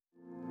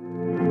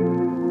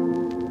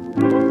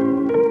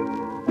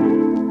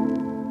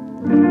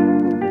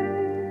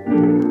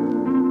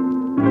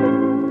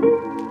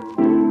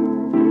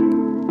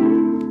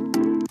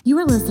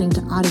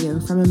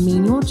from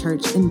Emmanuel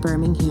Church in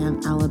Birmingham,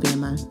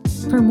 Alabama.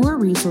 For more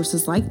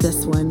resources like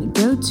this one,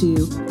 go to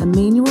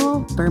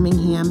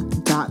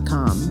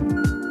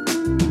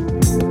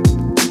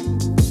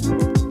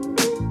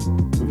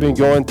emmanuelbirmingham.com. We've been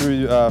going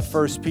through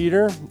 1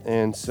 Peter,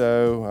 and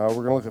so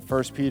we're going to look at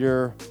 1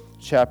 Peter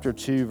chapter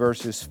 2,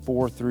 verses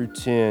 4 through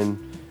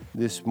 10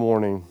 this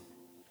morning.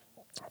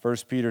 1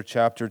 Peter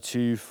chapter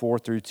 2, 4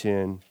 through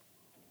 10.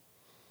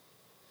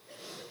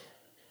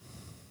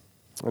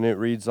 And it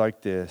reads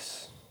like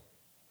this.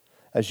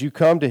 As you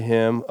come to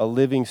him, a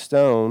living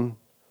stone,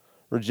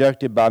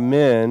 rejected by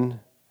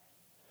men,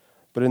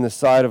 but in the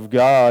sight of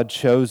God,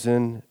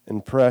 chosen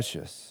and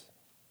precious.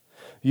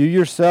 You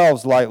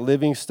yourselves, like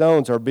living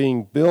stones, are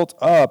being built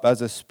up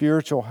as a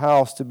spiritual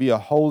house to be a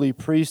holy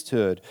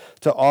priesthood,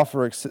 to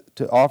offer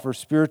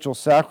spiritual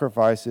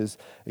sacrifices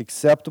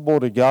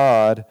acceptable to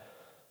God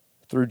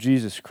through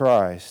Jesus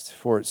Christ.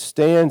 For it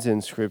stands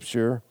in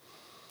Scripture,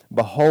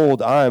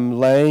 behold, I am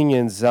laying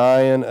in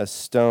Zion a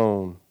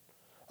stone,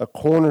 a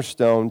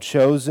cornerstone,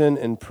 chosen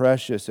and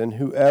precious, and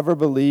whoever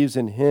believes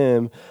in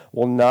him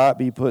will not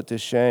be put to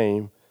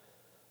shame.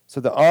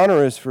 So the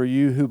honor is for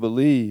you who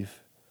believe.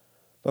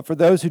 But for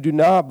those who do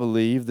not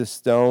believe, the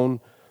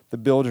stone the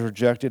builders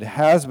rejected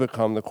has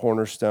become the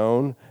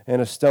cornerstone, and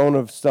a stone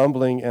of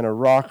stumbling and a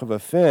rock of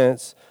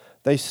offense.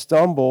 They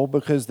stumble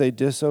because they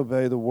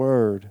disobey the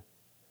word,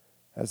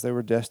 as they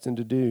were destined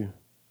to do.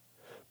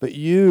 But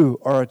you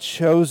are a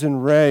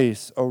chosen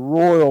race, a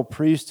royal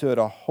priesthood,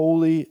 a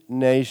holy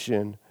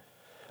nation,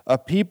 a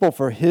people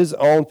for his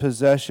own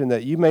possession,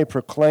 that you may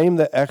proclaim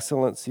the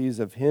excellencies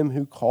of him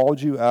who called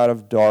you out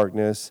of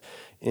darkness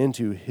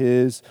into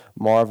his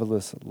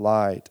marvelous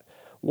light.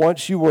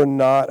 Once you were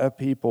not a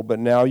people, but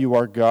now you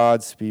are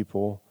God's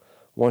people.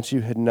 Once you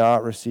had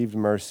not received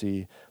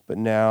mercy, but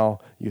now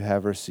you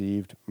have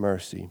received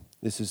mercy.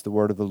 This is the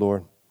word of the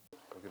Lord.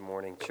 Good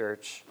morning,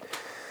 church.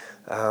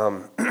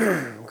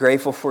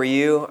 Grateful for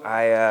you.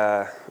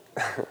 I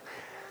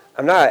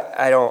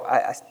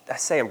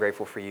say I'm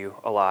grateful for you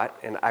a lot,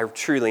 and I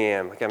truly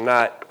am. Like, I'm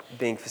not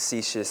being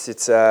facetious.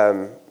 It's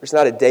there's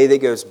not a day that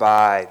goes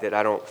by that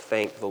I don't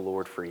thank the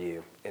Lord for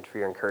you and for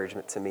your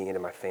encouragement to me and to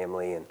my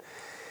family, and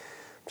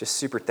I'm just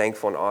super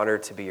thankful and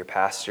honored to be your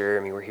pastor.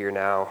 I mean, we're here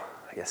now,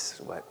 I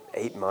guess,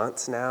 8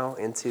 months now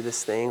into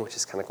this thing, which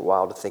is kind of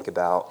wild to think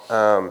about.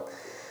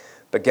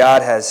 But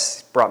God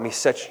has brought me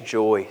such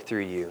joy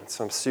through you.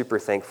 So I'm super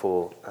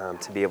thankful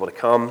to be able to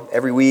come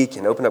every week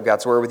and open up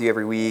God's Word with you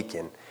every week.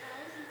 And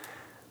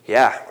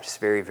yeah, just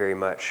very, very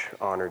much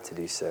honored to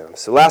do so.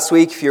 So last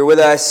week, if you're with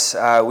us,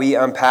 we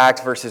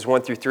unpacked verses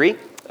 1 through 3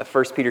 of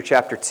 1 Peter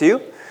chapter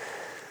 2.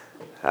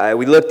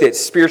 We looked at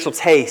spiritual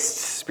tastes,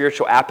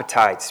 spiritual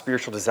appetites,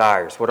 spiritual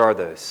desires. What are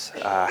those?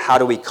 How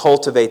do we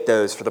cultivate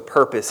those for the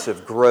purpose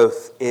of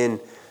growth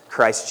in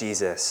Christ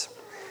Jesus?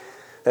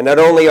 And not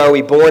only are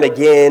we born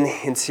again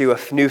into a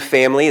new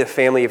family, the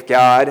family of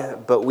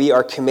God, but we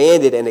are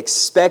commanded and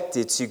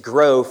expected to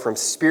grow from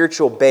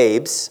spiritual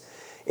babes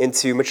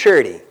into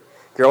maturity,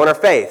 grow in our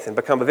faith, and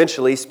become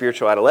eventually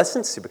spiritual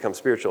adolescents, who become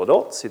spiritual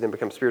adults, who then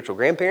become spiritual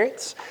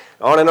grandparents,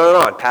 on and on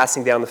and on,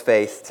 passing down the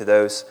faith to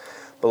those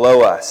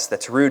below us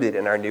that's rooted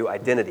in our new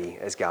identity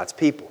as God's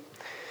people.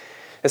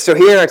 And so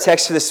here in our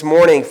text for this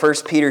morning, 1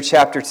 Peter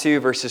chapter 2,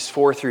 verses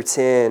 4 through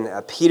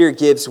 10, Peter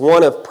gives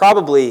one of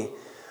probably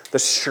the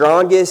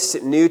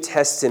strongest New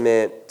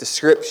Testament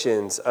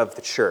descriptions of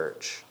the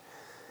church.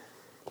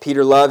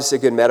 Peter loves a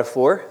good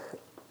metaphor,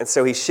 and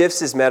so he shifts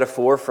his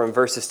metaphor from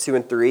verses 2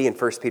 and 3 in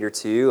 1 Peter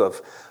 2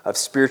 of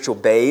spiritual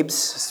babes,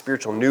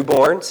 spiritual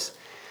newborns,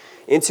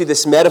 into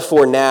this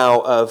metaphor now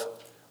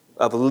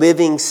of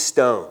living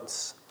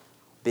stones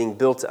being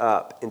built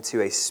up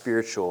into a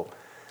spiritual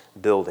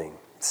building.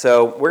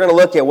 So we're going to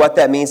look at what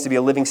that means to be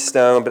a living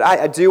stone, but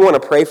I do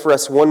want to pray for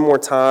us one more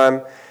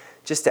time,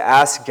 just to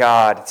ask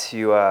God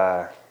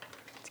to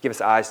give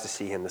us eyes to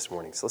see him this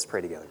morning. So let's pray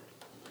together.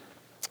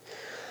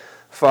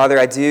 Father,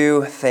 I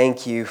do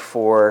thank you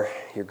for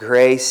your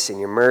grace and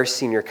your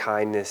mercy and your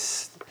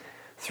kindness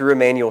through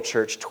Emmanuel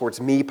Church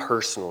towards me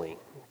personally,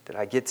 that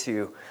I get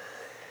to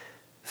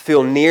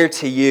feel near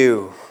to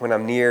you when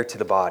I'm near to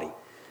the body.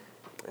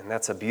 And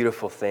that's a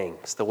beautiful thing.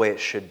 It's the way it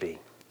should be.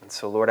 And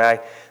so, Lord,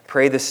 I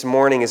pray this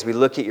morning as we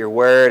look at your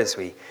word, as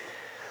we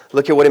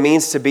look at what it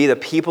means to be the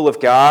people of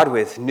God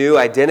with new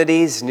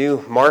identities,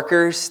 new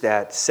markers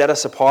that set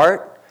us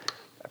apart.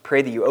 I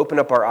pray that you open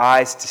up our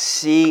eyes to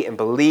see and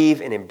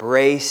believe and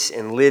embrace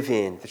and live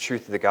in the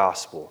truth of the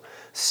gospel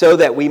so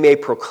that we may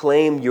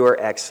proclaim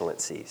your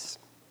excellencies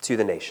to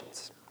the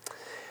nations.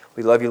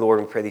 We love you, Lord,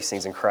 and we pray these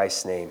things in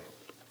Christ's name.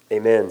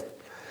 Amen.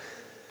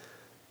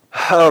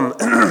 I'm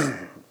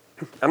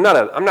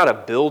not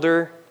a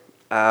builder.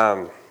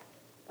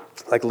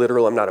 Like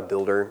literal, I'm not a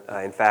builder.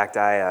 In fact,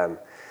 I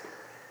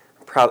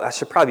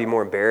should probably be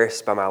more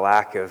embarrassed by my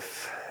lack of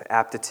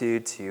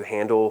aptitude to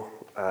handle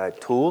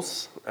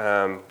tools,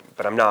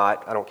 but I'm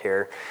not. I don't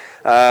care.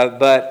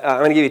 But I'm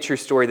going to give you a true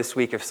story this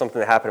week of something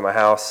that happened in my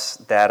house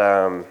that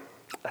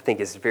I think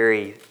is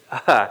very,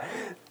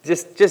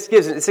 just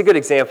gives, it's a good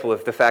example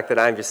of the fact that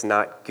I'm just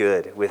not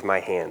good with my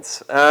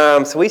hands.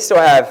 So we still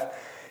have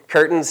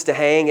curtains to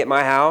hang at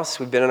my house.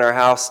 We've been in our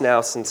house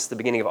now since the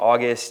beginning of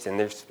August, and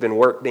there's been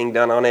work being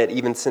done on it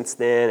even since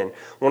then. And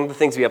one of the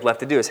things we have left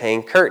to do is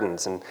hang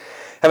curtains. And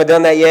haven't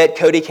done that yet.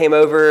 Cody came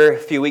over a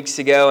few weeks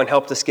ago and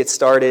helped us get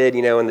started,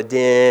 in the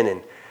den,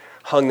 and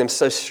hung them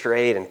so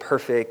straight and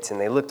perfect, and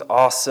they looked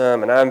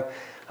awesome. And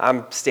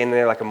I'm standing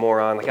there like a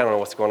moron, like I don't know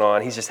what's going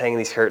on. He's just hanging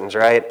these curtains,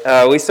 right?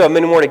 We still have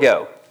many more to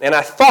go. And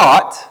I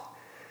thought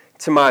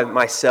to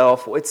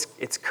myself, well,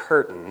 it's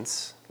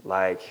curtains.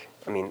 I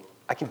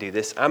can do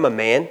this. I'm a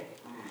man.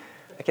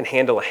 I can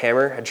handle a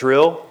hammer, a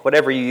drill,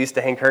 whatever you use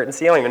to hang curtains.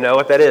 See, I don't even know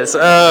what that is.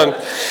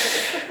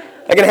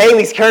 I can hang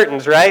these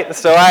curtains, right?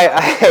 So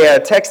I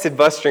texted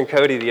Buster and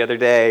Cody the other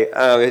day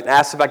and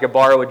asked if I could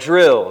borrow a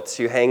drill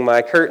to hang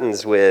my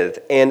curtains with.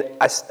 And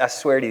I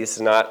swear to you, this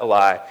is not a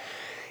lie.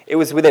 It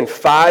was within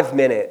 5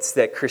 minutes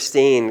that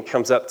Christine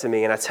comes up to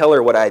me, and I tell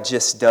her what I had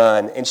just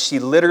done. And she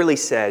literally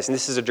says, and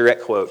this is a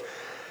direct quote,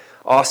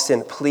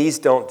 "Austin, please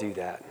don't do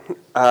that.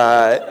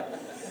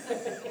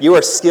 You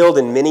are skilled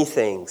in many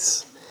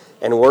things,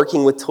 and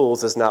working with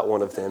tools is not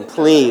one of them.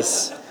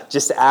 Please,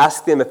 just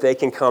ask them if they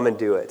can come and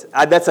do it."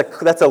 That's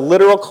a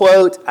literal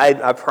quote.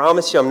 I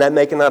promise you, I'm not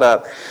making that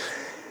up.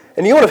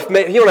 And you want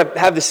to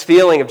have this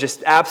feeling of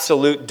just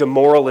absolute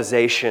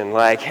demoralization,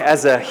 like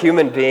as a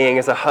human being,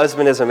 as a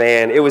husband, as a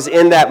man. It was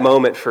in that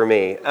moment for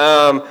me.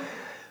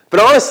 But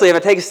honestly, if I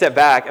take a step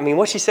back,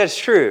 what she said is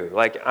true.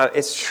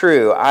 It's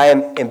true. I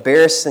am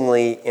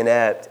embarrassingly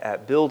inept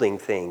at building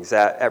things,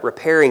 at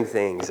repairing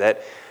things,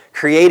 at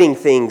creating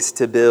things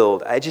to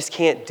build. I just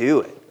can't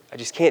do it. I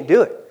just can't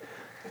do it.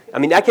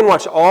 I can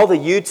watch all the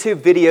YouTube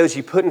videos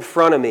you put in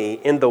front of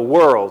me in the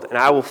world, and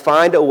I will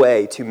find a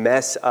way to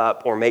mess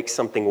up or make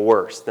something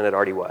worse than it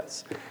already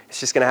was. It's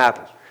just going to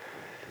happen.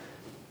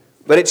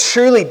 But it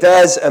truly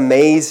does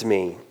amaze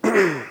me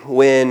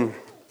when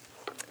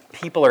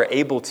people are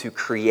able to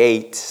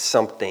create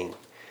something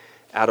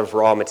out of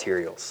raw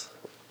materials.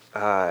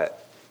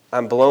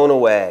 I'm blown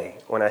away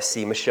when I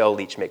see Michelle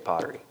Leach make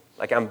pottery.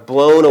 I'm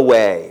blown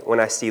away when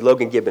I see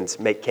Logan Gibbons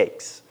make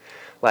cakes.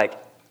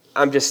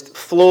 I'm just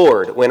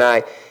floored when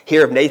I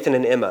hear of Nathan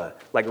and Emma,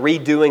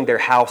 redoing their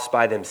house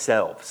by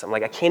themselves.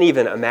 I can't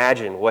even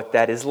imagine what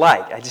that is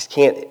like. I just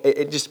can't,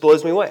 it just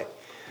blows me away.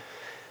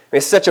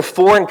 It's such a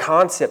foreign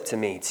concept to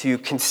me to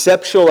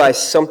conceptualize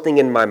something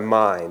in my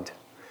mind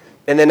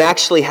and then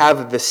actually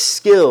have the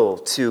skill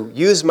to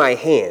use my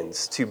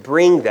hands to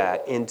bring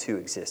that into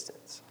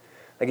existence.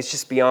 It's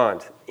just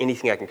beyond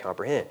anything I can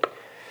comprehend.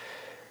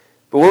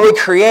 But when we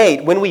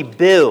create, when we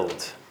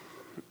build,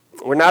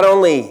 we're not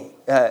only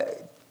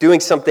doing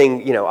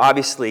something,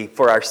 obviously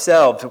for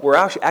ourselves, but we're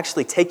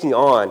actually taking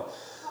on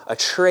a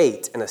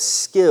trait and a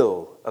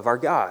skill of our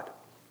God.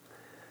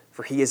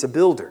 For He is a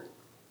builder.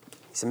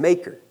 He's a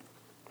maker,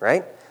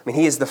 right?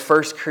 He is the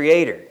first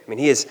creator.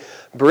 He is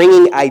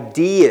bringing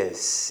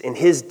ideas in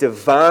His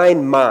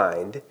divine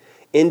mind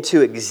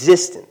into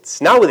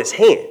existence, not with His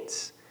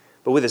hands,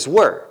 but with His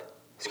word.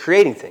 He's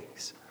creating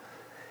things.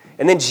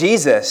 And then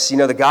Jesus,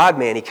 the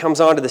God-man, He comes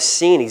onto the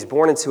scene. He's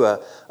born into a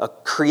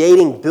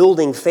creating,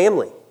 building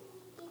family,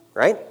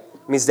 right?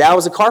 His dad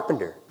was a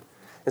carpenter.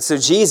 And so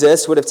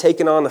Jesus would have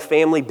taken on the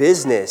family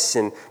business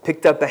and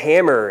picked up a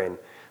hammer and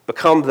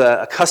become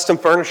a custom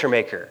furniture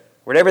maker,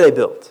 whatever they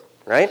built,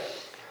 right?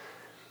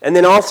 And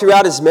then all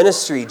throughout His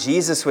ministry,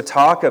 Jesus would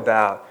talk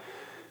about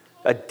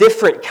a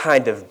different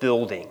kind of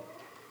building,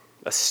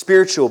 a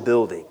spiritual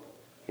building.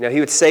 He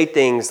would say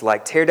things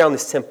like, "Tear down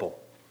this temple,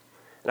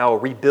 and I will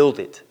rebuild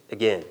it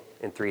again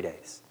in 3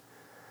 days."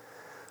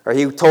 Or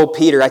He told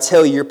Peter, "I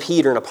tell you, you're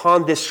Peter, and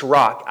upon this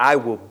rock I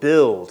will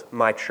build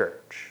my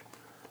church,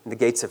 and the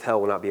gates of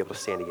hell will not be able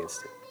to stand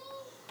against it."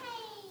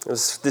 It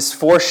was this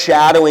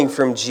foreshadowing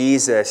from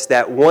Jesus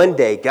that one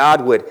day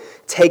God would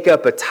take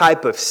up a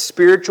type of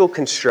spiritual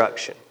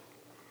construction,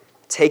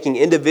 taking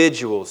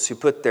individuals who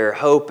put their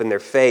hope and their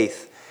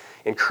faith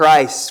in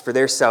Christ for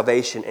their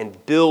salvation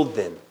and build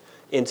them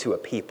into a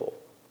people.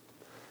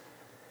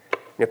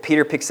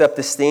 Peter picks up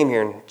this theme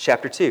here in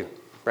chapter 2,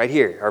 right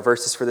here, our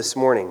verses for this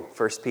morning,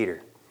 1 Peter.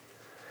 And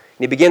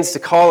he begins to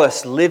call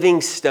us living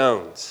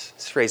stones.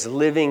 This phrase,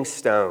 living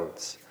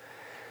stones.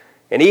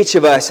 And each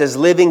of us as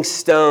living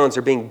stones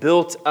are being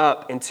built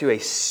up into a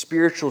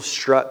spiritual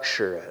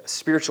structure, a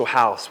spiritual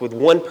house with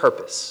one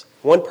purpose.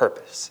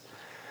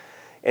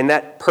 And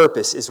that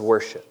purpose is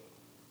worship.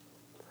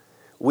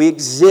 We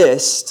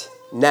exist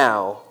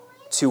now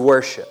to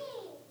worship.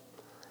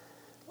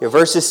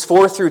 Verses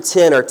 4 through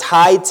 10 are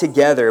tied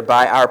together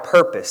by our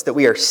purpose, that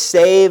we are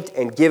saved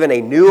and given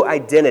a new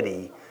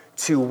identity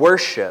to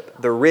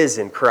worship the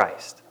risen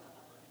Christ.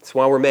 It's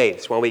why we're made.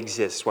 It's why we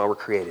exist. It's why we're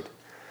created.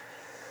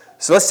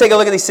 So let's take a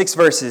look at these 6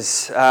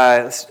 verses.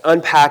 Let's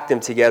unpack them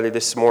together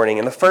this morning.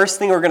 And the first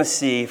thing we're going to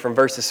see from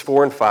verses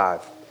 4 and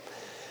 5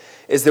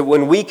 is that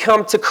when we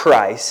come to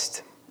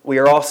Christ, we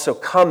are also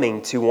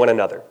coming to one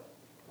another.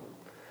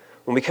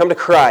 When we come to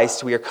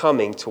Christ, we are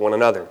coming to one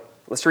another.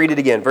 Let's read it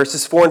again.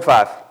 Verses 4 and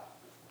 5.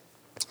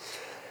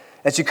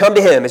 As you come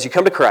to him, as you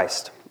come to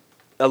Christ,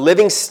 a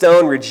living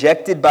stone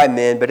rejected by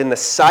men, but in the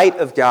sight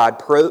of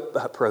God,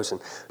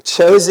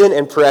 chosen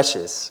and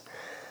precious.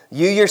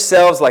 You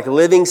yourselves, like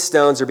living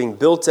stones, are being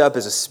built up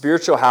as a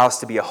spiritual house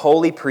to be a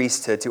holy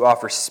priesthood, to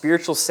offer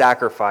spiritual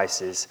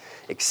sacrifices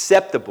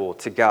acceptable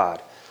to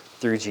God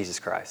through Jesus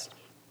Christ.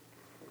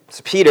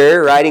 So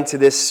Peter, writing to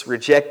this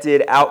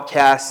rejected,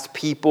 outcast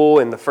people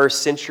in the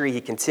first century,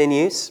 he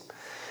continues,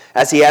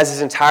 as he has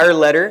his entire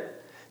letter,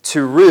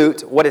 to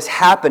root what is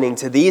happening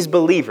to these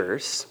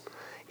believers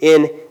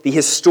in the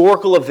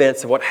historical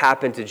events of what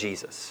happened to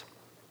Jesus.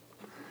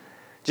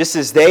 Just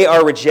as they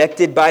are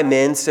rejected by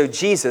men, so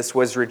Jesus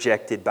was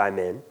rejected by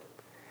men.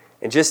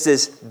 And just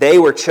as they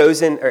were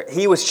chosen, or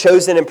he was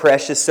chosen and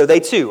precious, so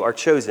they too are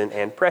chosen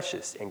and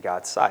precious in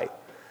God's sight.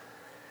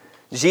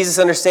 Jesus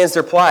understands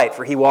their plight,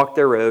 for he walked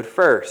their road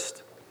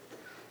first.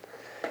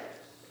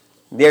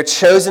 They're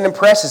chosen and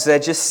precious, as I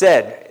just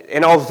said.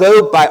 And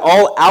although by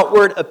all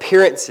outward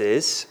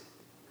appearances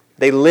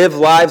they live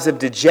lives of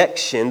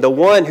dejection, the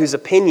one whose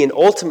opinion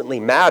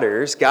ultimately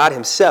matters, God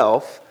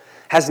himself,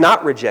 has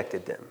not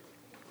rejected them.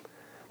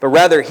 But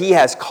rather he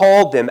has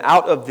called them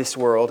out of this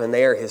world, and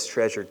they are his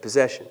treasured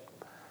possession.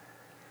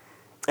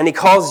 And he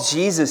calls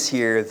Jesus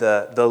here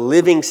the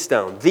living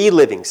stone, the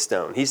living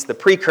stone. He's the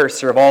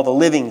precursor of all the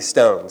living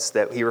stones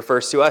that he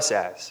refers to us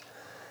as.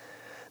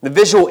 The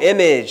visual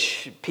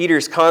image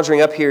Peter's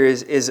conjuring up here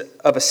is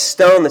of a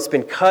stone that's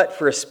been cut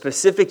for a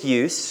specific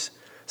use,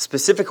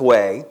 specific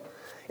way,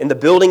 in the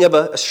building of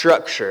a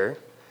structure,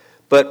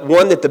 but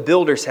one that the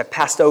builders have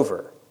passed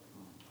over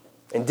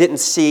and didn't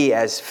see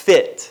as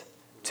fit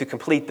to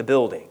complete the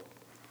building.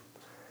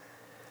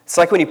 It's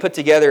like when you put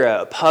together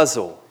a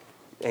puzzle,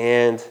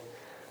 and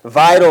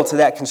vital to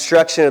that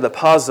construction of the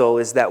puzzle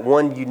is that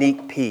one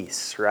unique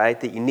piece, right,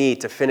 that you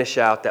need to finish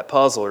out that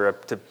puzzle, or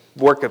to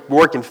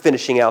work in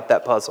finishing out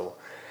that puzzle.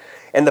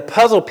 And the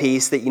puzzle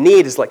piece that you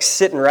need is like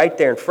sitting right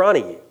there in front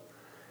of you.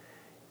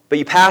 But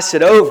you pass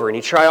it over and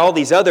you try all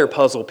these other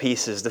puzzle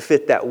pieces to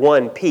fit that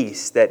one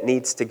piece that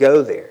needs to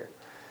go there.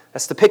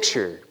 That's the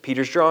picture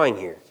Peter's drawing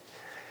here.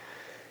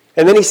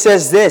 And then he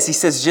says this, he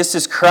says, just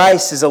as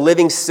Christ is a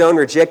living stone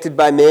rejected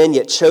by men,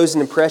 yet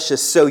chosen and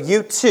precious, so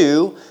you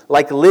too,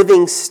 like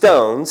living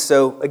stones.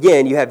 So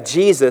again, you have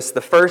Jesus,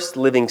 the first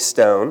living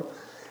stone.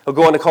 He'll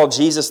go on to call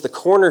Jesus the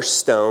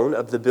cornerstone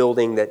of the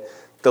building that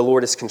the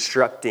Lord is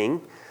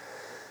constructing.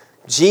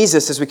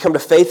 Jesus, as we come to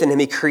faith in him,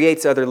 he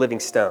creates other living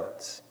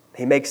stones.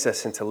 He makes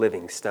us into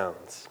living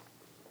stones.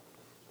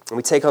 And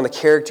we take on the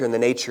character and the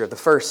nature of the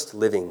first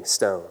living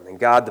stone. And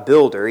God, the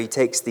builder, he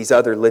takes these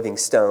other living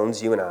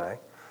stones, you and I,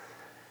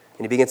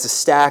 and he begins to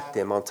stack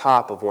them on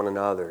top of one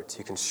another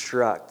to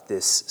construct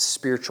this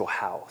spiritual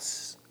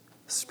house,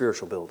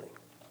 spiritual building.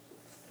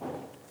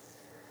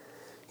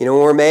 You know,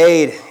 when we're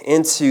made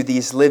into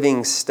these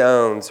living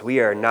stones, we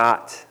are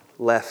not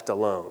left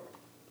alone.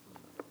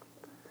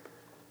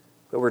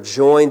 But we're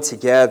joined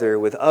together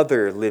with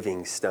other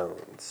living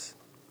stones.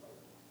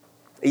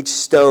 Each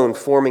stone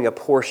forming a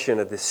portion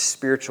of this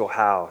spiritual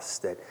house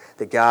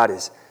that God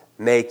is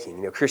making.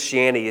 You know,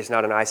 Christianity is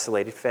not an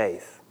isolated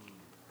faith.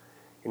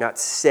 You're not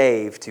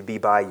saved to be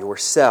by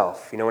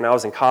yourself. You know, when I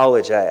was in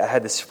college, I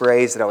had this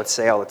phrase that I would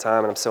say all the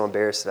time, and I'm so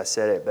embarrassed that I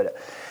said it, but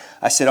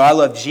I said, I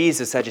love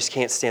Jesus, I just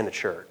can't stand the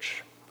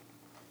church.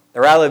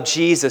 Or I love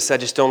Jesus, I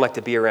just don't like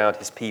to be around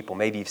his people.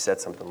 Maybe you've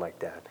said something like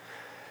that.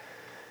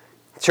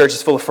 The church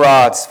is full of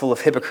frauds, full of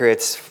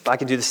hypocrites. I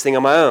can do this thing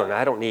on my own.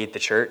 I don't need the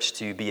church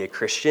to be a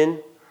Christian.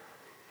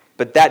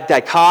 But that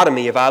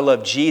dichotomy of I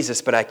love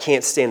Jesus, but I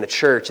can't stand the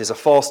church is a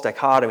false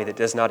dichotomy that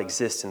does not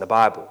exist in the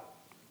Bible.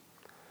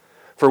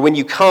 For when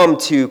you come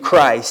to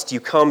Christ, you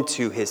come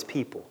to his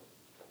people.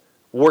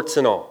 Warts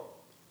and all.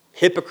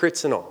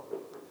 Hypocrites and all.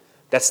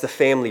 That's the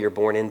family you're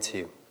born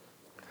into.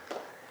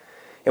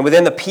 And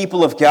within the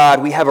people of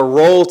God, we have a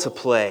role to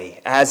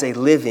play as a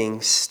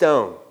living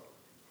stone.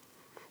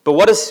 But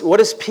what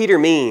does Peter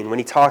mean when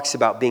he talks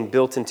about being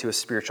built into a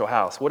spiritual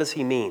house? What does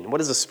he mean?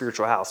 What is a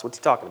spiritual house? What's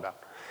he talking about?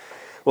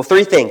 Well,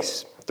 three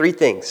things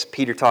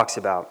Peter talks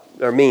about,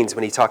 or means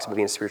when he talks about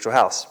being a spiritual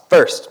house.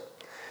 First,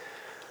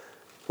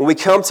 when we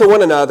come to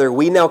one another,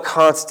 we now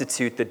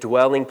constitute the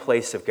dwelling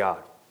place of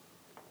God.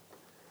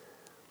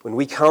 When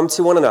we come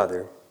to one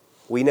another,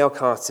 we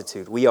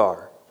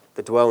are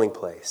the dwelling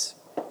place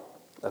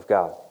of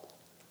God.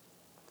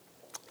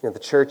 You know, the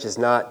church is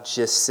not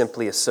just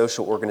simply a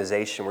social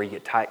organization where you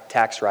get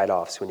tax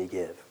write-offs when you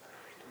give.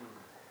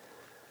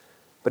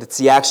 But it's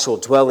the actual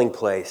dwelling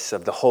place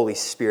of the Holy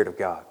Spirit of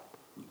God.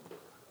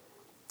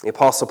 The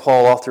Apostle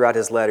Paul, all throughout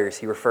his letters,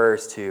 he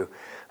refers to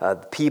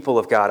the people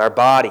of God, our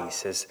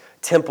bodies, as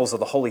temples of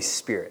the Holy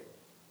Spirit.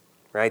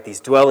 Right? These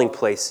dwelling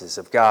places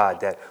of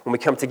God that when we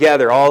come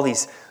together, all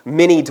these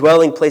many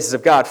dwelling places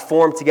of God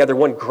form together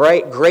one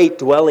great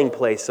dwelling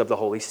place of the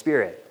Holy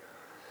Spirit.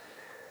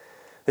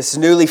 This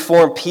newly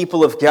formed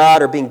people of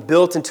God are being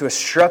built into a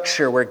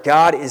structure where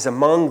God is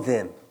among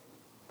them,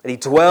 and he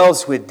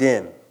dwells with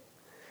them.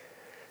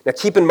 Now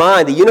keep in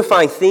mind, the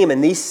unifying theme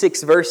in these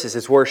 6 verses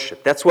is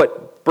worship. That's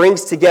what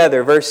brings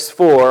together verse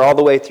 4 all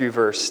the way through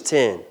verse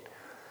 10.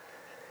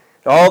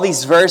 All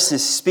these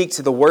verses speak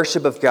to the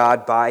worship of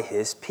God by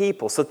his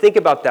people. So think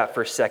about that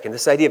for a second,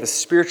 this idea of a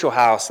spiritual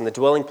house and the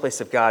dwelling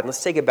place of God. And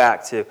let's take it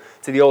back to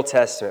the Old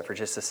Testament for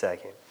just a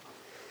second.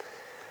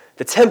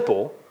 The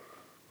temple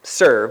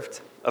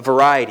served a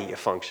variety of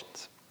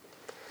functions.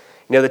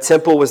 You know, the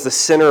temple was the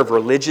center of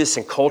religious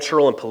and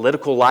cultural and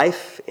political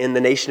life in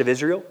the nation of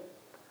Israel.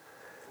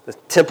 The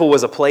temple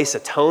was a place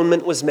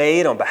atonement was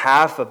made on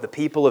behalf of the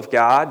people of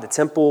God. The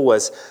temple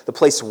was the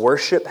place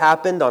worship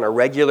happened on a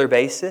regular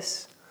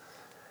basis.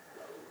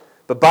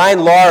 But by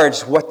and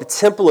large, what the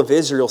temple of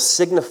Israel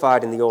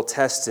signified in the Old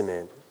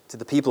Testament to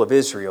the people of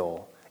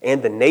Israel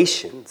and the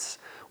nations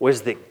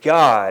was that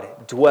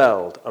God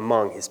dwelled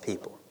among his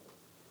people.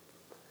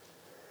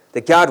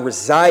 That God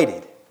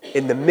resided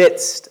in the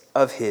midst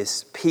of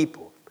his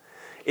people.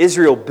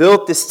 Israel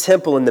built this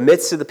temple in the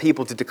midst of the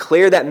people to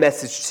declare that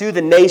message to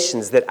the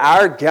nations that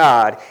our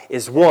God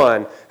is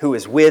one who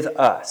is with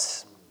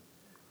us.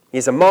 He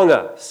is among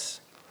us.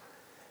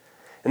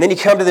 And then you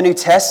come to the New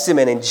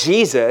Testament, and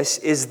Jesus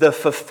is the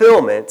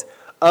fulfillment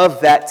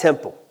of that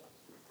temple.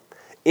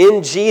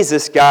 In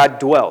Jesus, God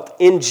dwelt.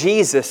 In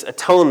Jesus,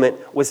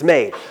 atonement was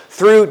made.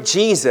 Through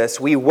Jesus,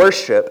 we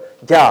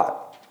worship God.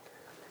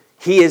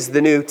 He is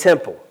the new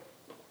temple.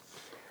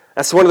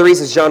 That's one of the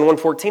reasons John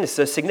 1:14 is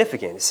so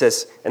significant. It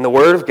says, "And the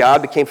Word of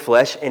God became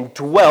flesh and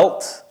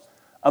dwelt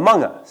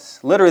among us."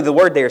 Literally, the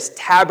word there is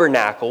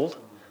tabernacled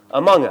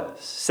among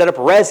us, set up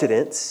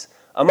residence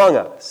among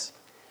us.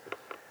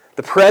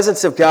 The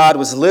presence of God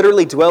was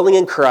literally dwelling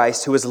in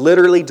Christ, who was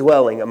literally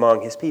dwelling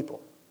among his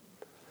people.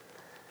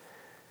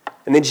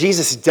 And then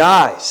Jesus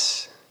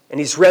dies, and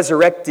he's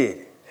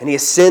resurrected, and he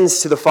ascends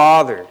to the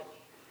Father.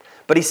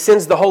 But he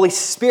sends the Holy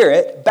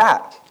Spirit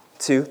back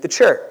to the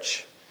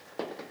church.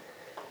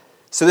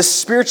 So this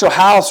spiritual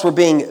house we're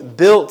being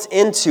built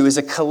into is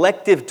a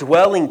collective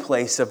dwelling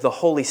place of the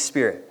Holy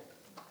Spirit.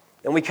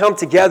 And we come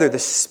together, the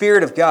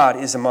Spirit of God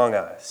is among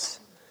us.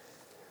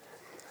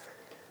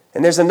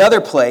 And there's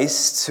another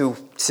place to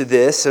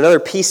this, another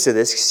piece to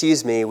this,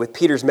 with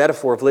Peter's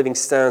metaphor of living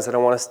stones that I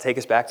want us to take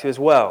us back to as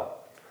well.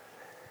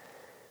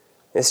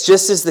 It's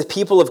just as the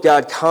people of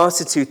God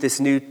constitute this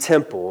new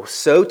temple,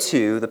 so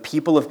too the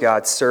people of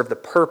God serve the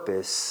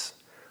purpose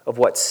of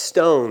what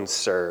stones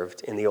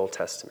served in the Old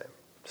Testament.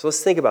 So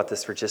let's think about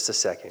this for just a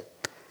second.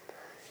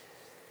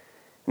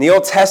 In the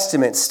Old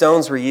Testament,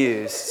 stones were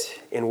used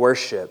in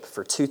worship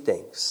for two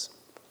things.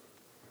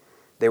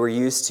 They were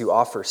used to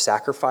offer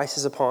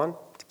sacrifices upon,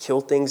 to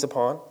kill things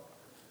upon.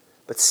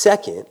 But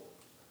second,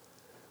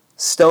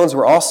 stones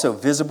were also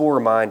visible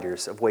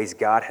reminders of ways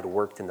God had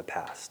worked in the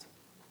past.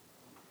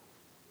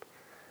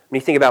 When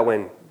you think about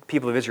when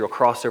people of Israel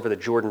crossed over the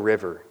Jordan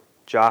River,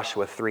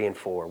 Joshua 3 and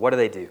 4, what do?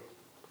 They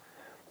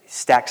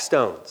stack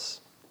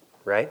stones,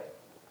 right?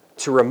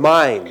 To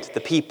remind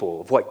the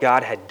people of what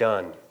God had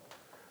done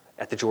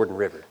at the Jordan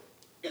River,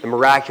 the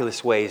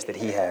miraculous ways that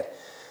he had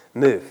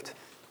moved.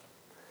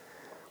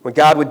 When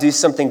God would do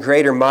something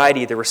great or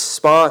mighty, the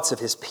response of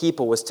his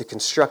people was to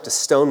construct a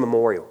stone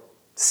memorial,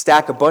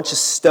 stack a bunch of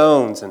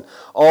stones and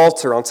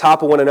altar on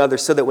top of one another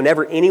so that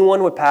whenever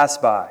anyone would pass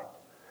by,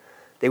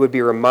 they would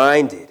be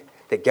reminded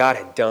that God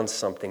had done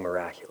something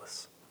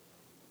miraculous,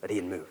 that he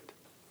had moved.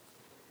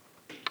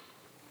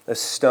 Those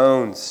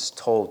stones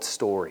told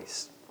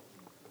stories.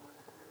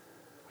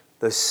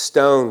 Those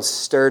stones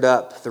stirred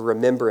up the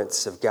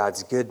remembrance of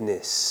God's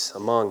goodness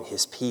among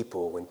his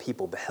people when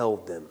people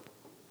beheld them.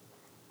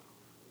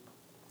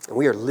 And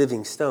we are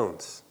living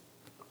stones,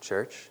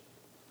 church.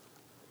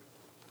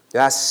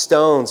 As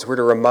stones, we're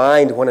to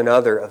remind one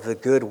another of the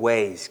good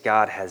ways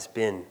God has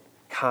been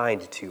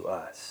kind to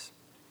us.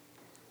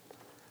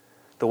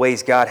 The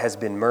ways God has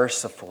been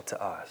merciful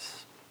to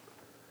us.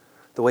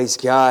 The ways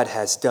God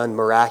has done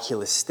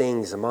miraculous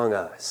things among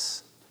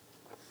us.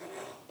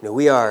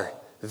 We are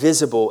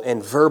visible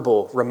and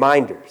verbal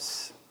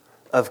reminders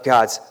of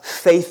God's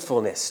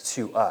faithfulness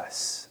to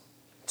us,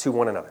 to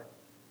one another.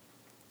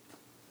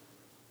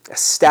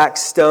 Stacked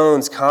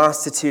stones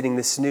constituting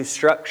this new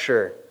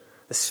structure,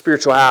 the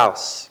spiritual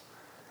house.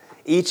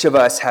 Each of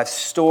us have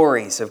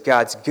stories of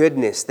God's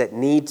goodness that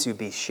need to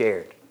be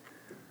shared.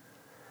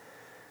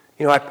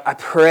 I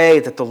pray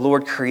that the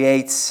Lord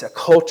creates a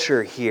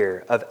culture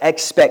here of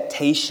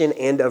expectation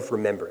and of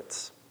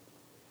remembrance.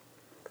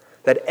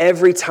 That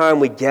every time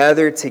we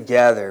gather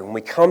together, when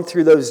we come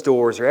through those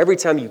doors, or every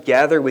time you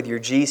gather with your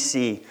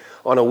GC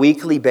on a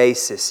weekly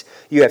basis,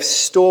 you have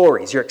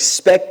stories. You're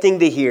expecting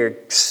to hear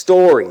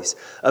stories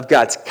of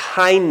God's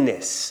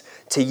kindness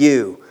to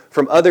you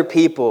from other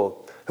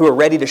people who are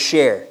ready to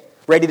share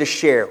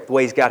the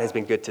ways God has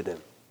been good to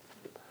them.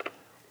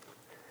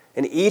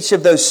 And each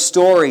of those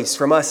stories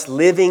from us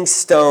living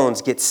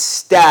stones get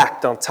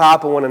stacked on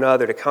top of one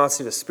another to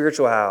constitute a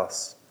spiritual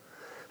house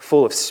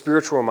full of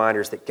spiritual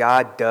reminders that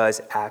God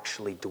does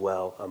actually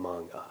dwell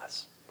among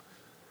us.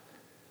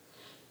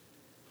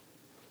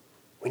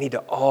 We need to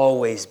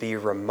always be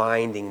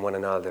reminding one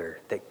another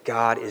that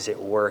God is at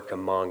work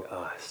among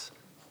us.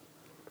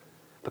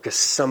 Because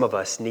some of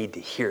us need to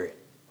hear it.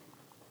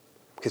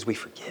 Because we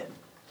forget.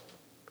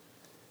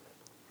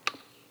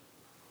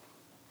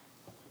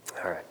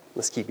 All right,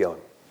 let's keep going.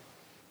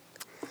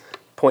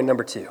 Point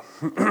number 2.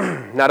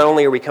 Not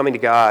only are we coming to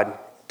God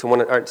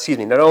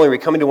not only are we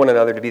coming to one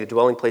another to be the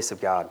dwelling place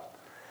of God,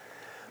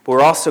 but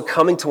we're also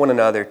coming to one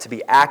another to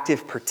be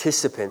active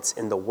participants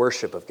in the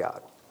worship of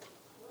God.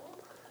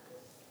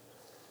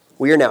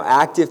 We are now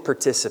active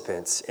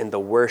participants in the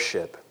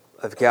worship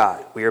of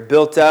God. We are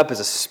built up as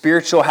a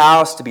spiritual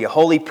house to be a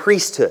holy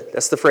priesthood.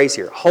 That's the phrase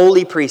here,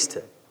 holy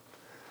priesthood.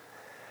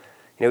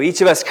 You know,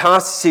 each of us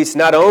constitutes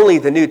not only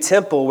the new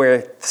temple where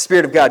the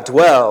Spirit of God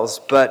dwells,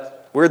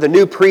 but we're the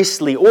new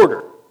priestly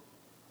order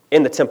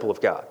in the temple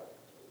of God,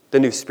 the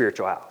new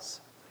spiritual house.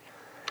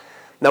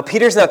 Now,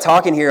 Peter's not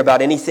talking here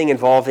about anything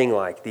involving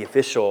like the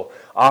official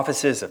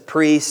offices of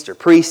priest or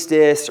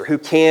priestess or who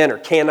can or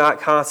cannot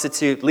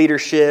constitute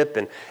leadership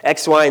and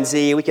X, Y, and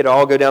Z. We could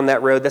all go down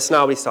that road. That's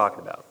not what he's talking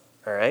about,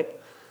 all right?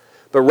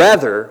 But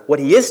rather, what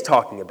he is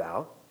talking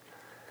about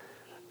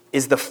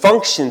is the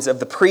functions of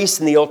the priests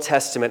in the Old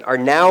Testament are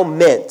now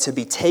meant to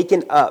be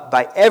taken up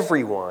by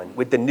everyone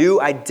with the new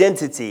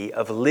identity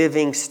of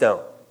living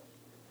stone.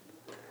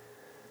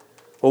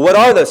 Well, what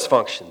are those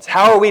functions?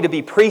 How are we to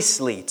be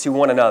priestly to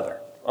one another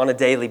on a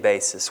daily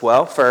basis?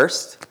 Well,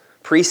 first,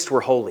 priests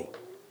were holy.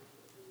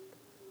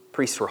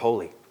 Priests were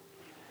holy.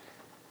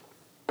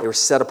 They were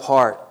set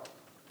apart.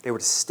 They were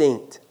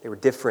distinct. They were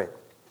different.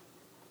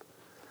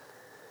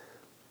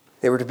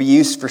 They were to be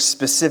used for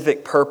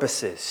specific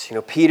purposes. You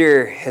know,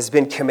 Peter has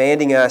been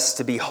commanding us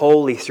to be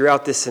holy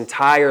throughout this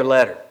entire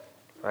letter.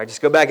 All right,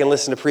 just go back and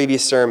listen to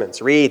previous sermons.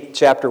 Read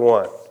chapter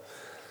 1.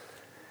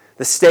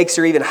 The stakes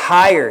are even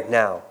higher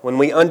now when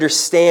we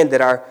understand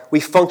that we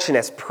function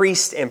as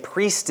priests and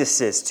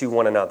priestesses to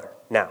one another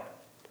now.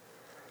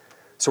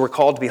 So we're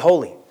called to be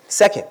holy.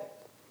 Second,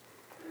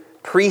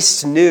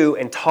 priests knew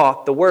and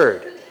taught the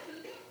word.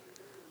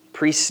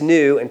 Priests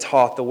knew and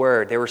taught the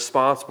word. They were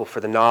responsible for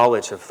the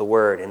knowledge of the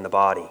word in the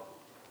body.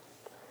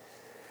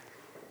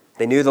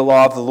 They knew the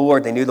law of the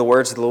Lord. They knew the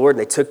words of the Lord. And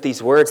they took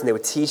these words and they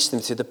would teach them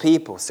to the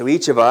people. So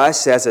each of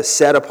us, as a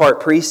set-apart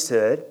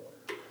priesthood,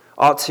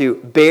 ought to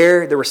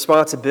bear the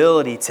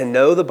responsibility to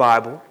know the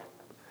Bible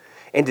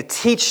and to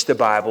teach the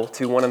Bible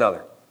to one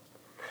another.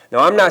 Now,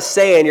 I'm not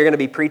saying you're going to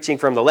be preaching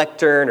from the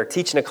lectern or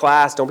teaching a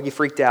class. Don't get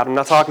freaked out. I'm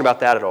not talking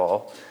about that at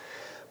all.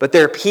 But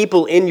there are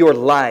people in your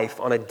life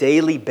on a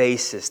daily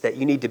basis that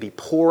you need to be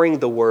pouring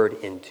the word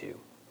into.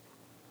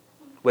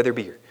 Whether it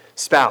be your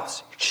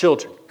spouse, your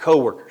children,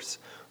 coworkers,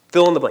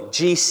 fill in the blank,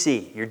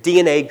 GC, your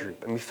DNA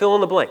group. I mean, fill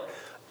in the blank.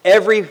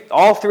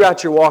 All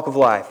throughout your walk of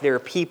life, there are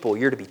people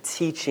you're to be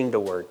teaching the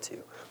word to,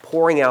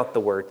 pouring out the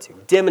word to,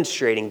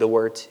 demonstrating the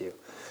word to.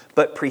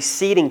 But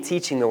preceding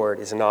teaching the word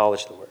is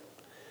knowledge of the word.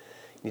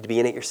 You need to be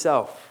in it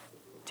yourself,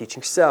 teaching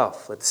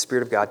yourself. Let the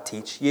Spirit of God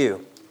teach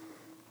you.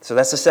 So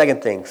that's the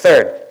second thing.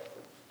 Third,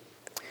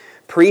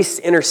 priests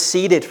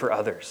interceded for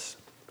others.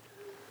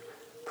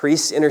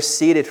 Priests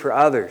interceded for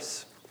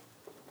others.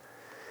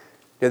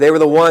 You know, they were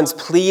the ones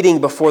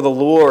pleading before the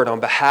Lord on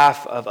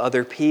behalf of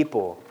other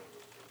people.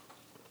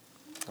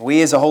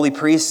 We as a holy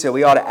priesthood,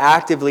 we ought to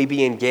actively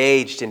be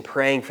engaged in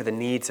praying for the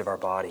needs of our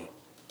body,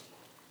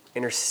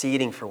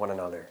 interceding for one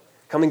another,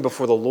 coming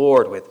before the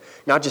Lord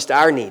with not just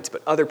our needs,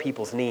 but other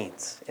people's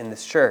needs in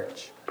this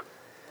church.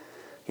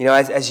 You know,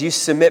 as you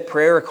submit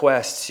prayer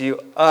requests to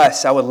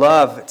us, I would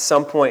love at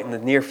some point in the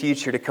near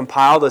future to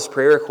compile those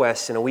prayer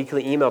requests in a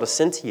weekly email to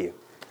send to you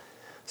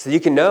so that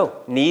you can know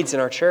needs in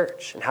our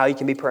church and how you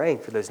can be praying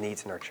for those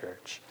needs in our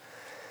church.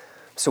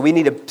 So we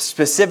need to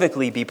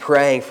specifically be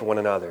praying for one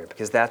another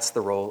because that's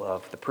the role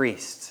of the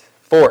priest.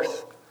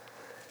 Fourth,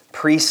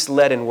 priests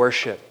led in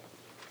worship.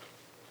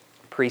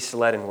 Priests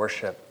led in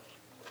worship.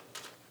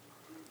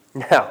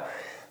 Now,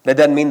 that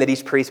doesn't mean that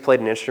each priest played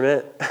an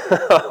instrument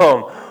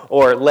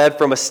or led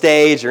from a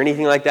stage or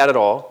anything like that at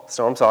all. That's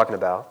not what I'm talking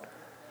about.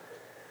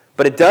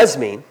 But it does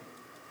mean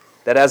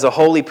that as a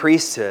holy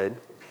priesthood,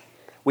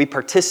 we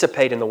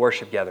participate in the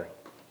worship gathering.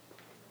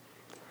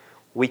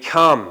 We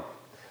come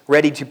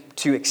ready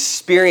to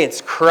experience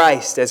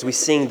Christ as we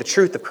sing the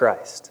truth of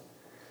Christ.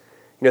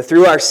 You know,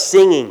 through our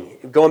singing,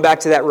 going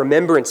back to that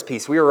remembrance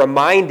piece, we are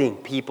reminding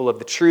people of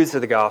the truths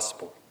of the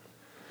gospel.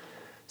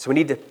 So we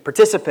need to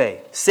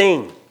participate,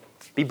 sing,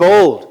 be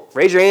bold,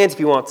 raise your hands if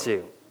you want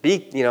to.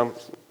 Be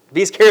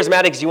as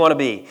charismatic as you want to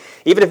be,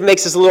 even if it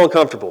makes us a little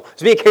uncomfortable.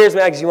 Just be as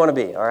charismatic as you want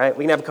to be, all right?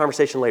 We can have a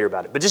conversation later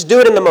about it. But just do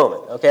it in the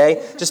moment,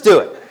 okay? Just do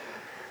it.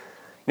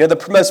 You know,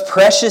 the most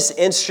precious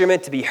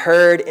instrument to be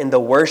heard in the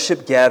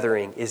worship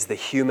gathering is the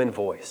human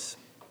voice.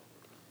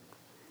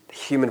 The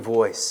human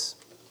voice.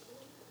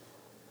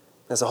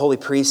 As a holy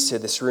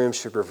priesthood, this room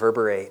should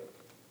reverberate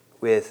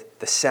with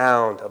the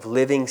sound of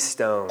living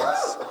stones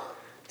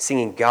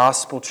singing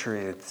gospel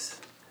truths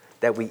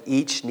that we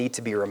each need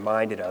to be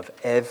reminded of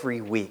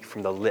every week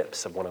from the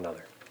lips of one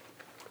another.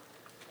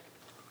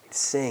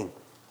 Sing,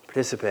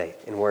 participate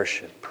in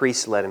worship,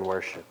 priest-led in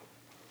worship.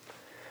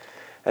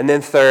 And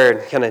then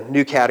third, kind of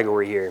new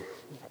category here.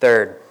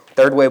 Third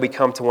way we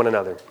come to one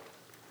another.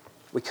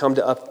 We come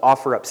to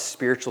offer up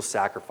spiritual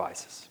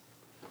sacrifices.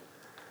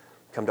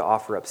 We come to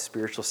offer up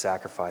spiritual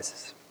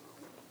sacrifices.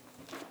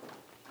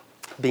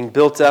 being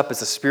built up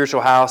as a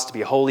spiritual house to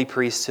be a holy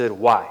priesthood.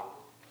 Why?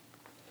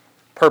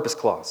 Purpose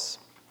clause.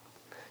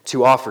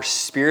 To offer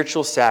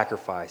spiritual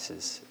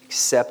sacrifices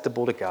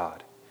acceptable to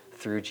God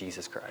through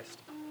Jesus Christ.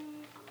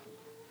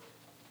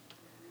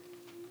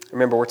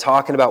 Remember, we're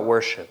talking about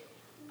worship,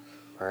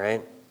 all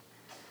right?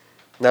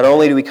 Not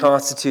only do we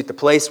constitute the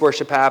place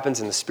worship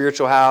happens in the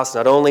spiritual house,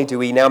 not only do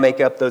we now make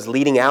up those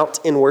leading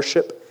out in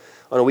worship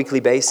on a weekly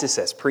basis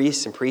as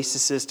priests and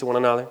priestesses to one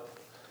another,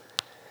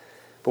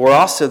 but we're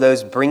also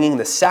those bringing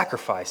the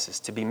sacrifices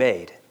to be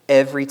made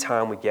every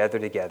time we gather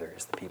together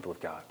as the people of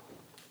God.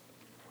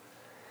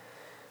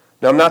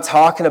 Now, I'm not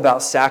talking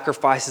about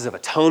sacrifices of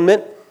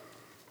atonement.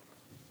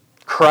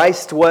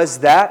 Christ was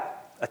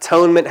that.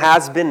 Atonement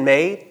has been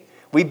made.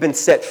 We've been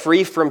set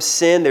free from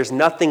sin. There's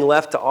nothing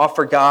left to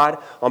offer God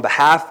on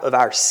behalf of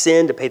our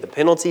sin to pay the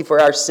penalty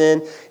for our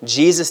sin.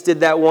 Jesus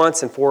did that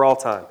once and for all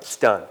time. It's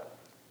done.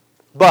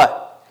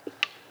 But,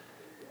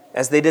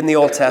 as they did in the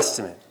Old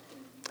Testament,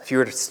 if you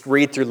were to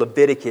read through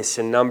Leviticus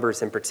and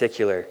Numbers in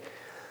particular,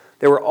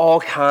 there were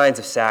all kinds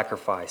of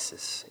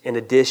sacrifices in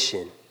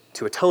addition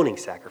to atoning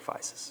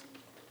sacrifices.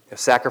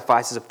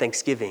 Sacrifices of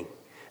thanksgiving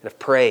and of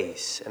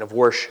praise and of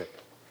worship.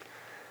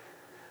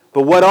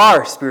 But what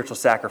are spiritual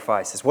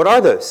sacrifices? What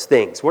are those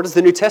things? What does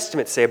the New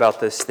Testament say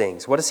about those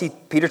things? What is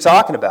Peter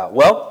talking about?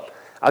 Well,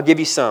 I'll give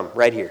you some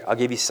right here. I'll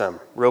give you some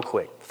real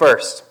quick.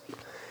 First,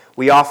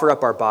 we offer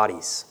up our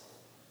bodies.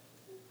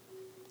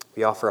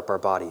 We offer up our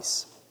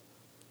bodies.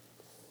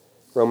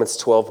 Romans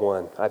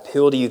 12:1. I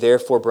appeal to you,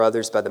 therefore,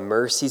 brothers, by the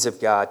mercies of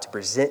God, to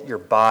present your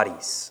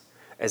bodies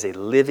as a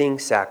living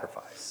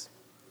sacrifice,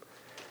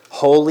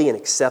 holy and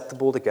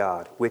acceptable to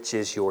God, which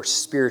is your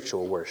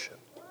spiritual worship.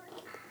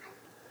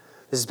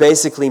 This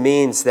basically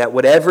means that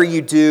whatever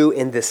you do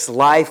in this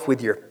life with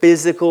your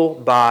physical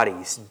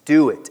bodies,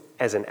 do it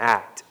as an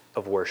act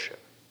of worship.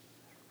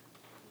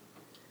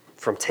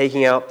 From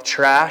taking out the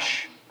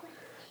trash,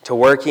 to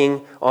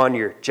working on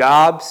your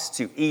jobs,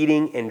 to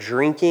eating and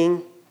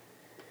drinking,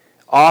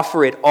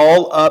 offer it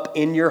all up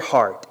in your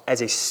heart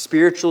as a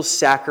spiritual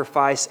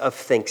sacrifice of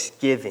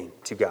thanksgiving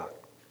to God.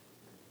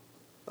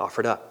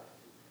 Offer it up.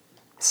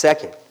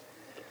 Second,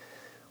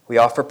 we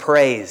offer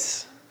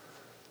praise.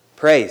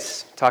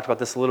 Praise. We talked about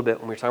this a little bit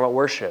when we were talking about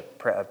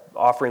worship,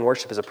 offering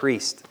worship as a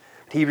priest.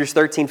 Hebrews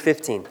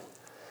 13:15.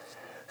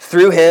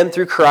 Through him,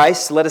 through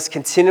Christ, let us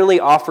continually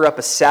offer up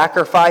a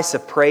sacrifice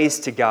of praise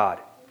to God.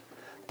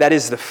 That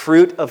is the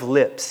fruit of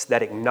lips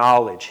that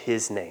acknowledge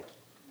his name.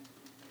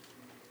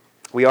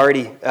 We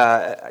already,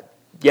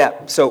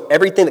 so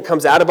everything that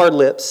comes out of our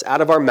lips,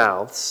 out of our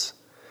mouths,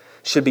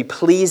 should be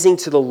pleasing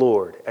to the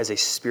Lord as a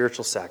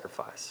spiritual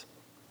sacrifice.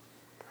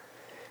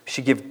 We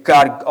should give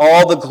God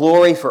all the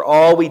glory for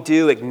all we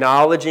do,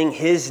 acknowledging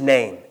his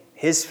name,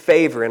 his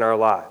favor in our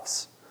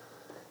lives,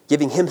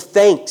 giving him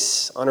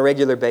thanks on a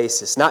regular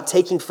basis, not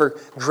taking for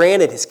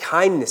granted his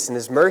kindness and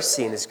his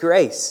mercy and his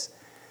grace.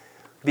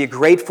 Be a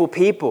grateful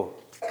people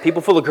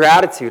full of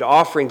gratitude,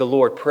 offering the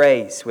Lord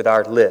praise with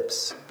our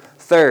lips.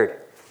 Third,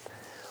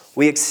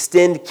 we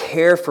extend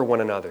care for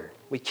one another.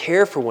 We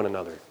care for one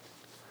another.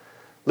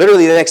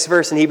 Literally the next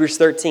verse in Hebrews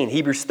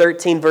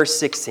 13, verse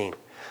 16.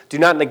 Do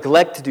not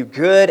neglect to do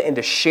good and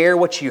to share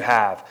what you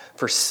have,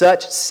 for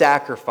such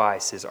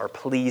sacrifices are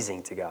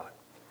pleasing to God.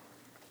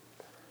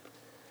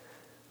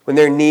 When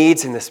there are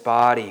needs in this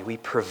body, we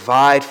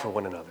provide for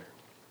one another.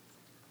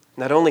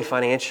 Not only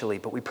financially,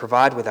 but we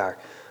provide with our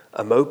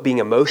being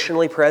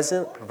emotionally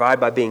present,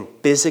 provide by being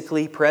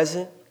physically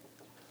present.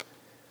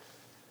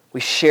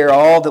 We share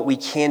all that we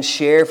can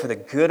share for the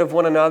good of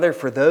one another,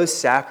 for those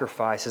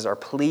sacrifices are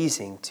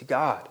pleasing to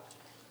God.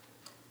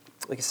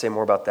 We can say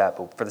more about that,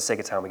 but for the sake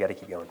of time, we got to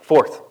keep going.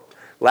 Fourth,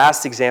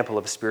 last example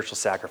of a spiritual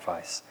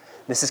sacrifice.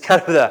 This is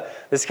kind of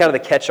the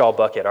catch-all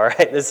bucket, all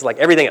right? This is like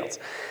everything else.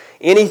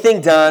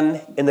 Anything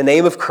done in the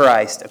name of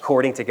Christ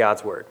according to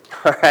God's word,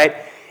 all right?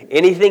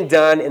 Anything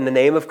done in the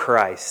name of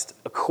Christ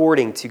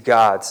according to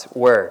God's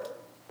word.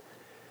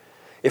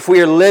 If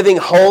we are living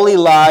holy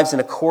lives in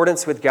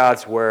accordance with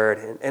God's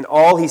word and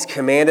all he's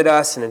commanded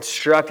us and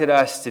instructed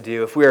us to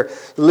do, if we are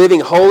living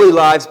holy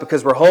lives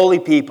because we're holy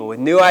people with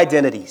new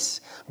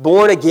identities,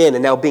 born again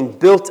and now being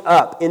built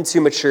up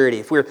into maturity,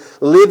 if we're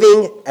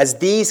living as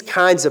these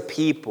kinds of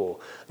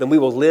people, then we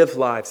will live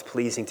lives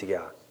pleasing to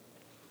God,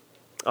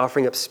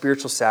 offering up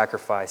spiritual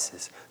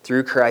sacrifices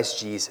through Christ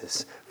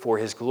Jesus for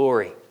his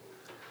glory.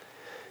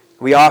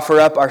 We offer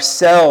up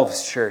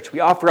ourselves, church. We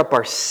offer up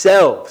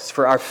ourselves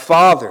for our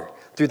Father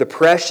through the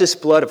precious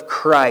blood of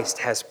Christ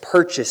has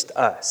purchased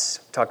us.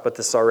 We talked about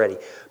this already.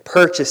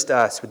 Purchased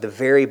us with the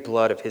very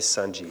blood of his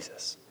Son,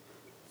 Jesus.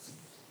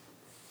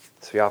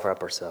 So we offer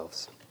up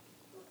ourselves.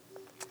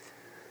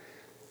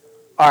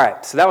 All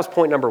right, so that was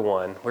point number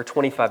one. We're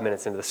 25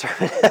 minutes into the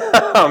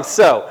sermon.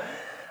 So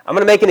I'm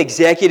going to make an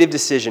executive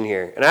decision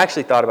here. And I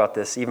actually thought about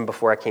this even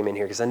before I came in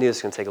here because I knew this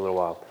was going to take a little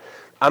while.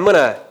 I'm going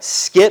to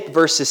skip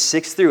verses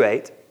 6 through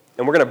 8,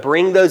 and we're going to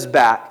bring those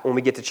back when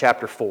we get to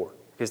chapter 4,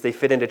 because they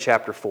fit into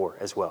chapter 4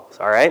 as well.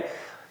 All right?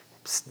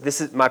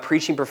 My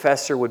preaching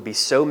professor would be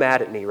so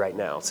mad at me right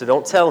now. So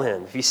don't tell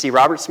him. If you see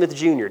Robert Smith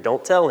Jr.,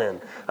 don't tell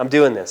him I'm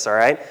doing this, all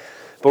right?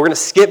 But we're going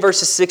to skip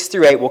verses 6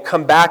 through 8. We'll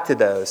come back to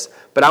those.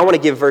 But I want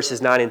to give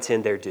verses 9 and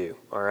 10 their due,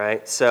 all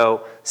right?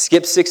 So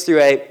skip 6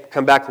 through 8,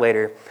 come back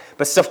later.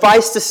 But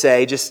suffice to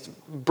say, just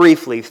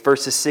briefly,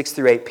 verses 6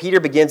 through 8, Peter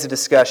begins a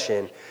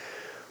discussion,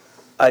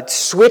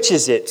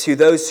 switches it to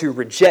those who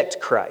reject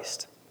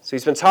Christ. So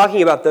he's been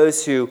talking about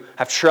those who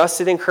have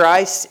trusted in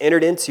Christ,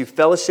 entered into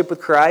fellowship with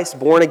Christ,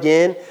 born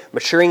again,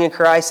 maturing in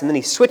Christ, and then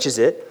he switches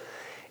it.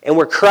 And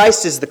where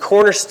Christ is the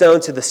cornerstone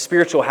to the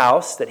spiritual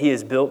house that he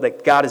has built,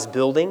 that God is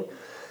building,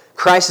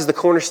 Christ is the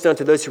cornerstone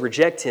to those who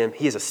reject him.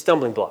 He is a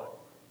stumbling block.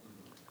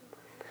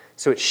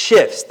 So it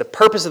shifts. The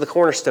purpose of the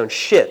cornerstone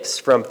shifts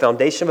from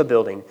foundation of a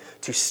building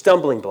to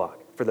stumbling block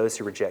for those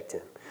who reject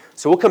him.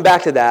 So we'll come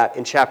back to that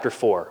in chapter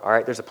 4. All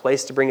right, there's a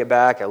place to bring it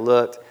back. I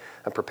looked.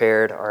 I'm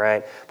prepared. All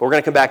right. But we're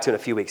going to come back to it in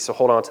a few weeks, so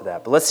hold on to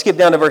that. But let's skip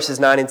down to verses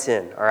 9 and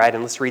 10. All right,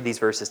 and let's read these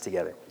verses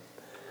together.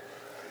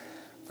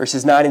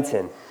 Verses 9 and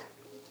 10.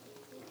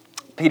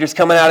 Peter's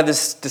coming out of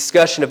this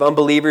discussion of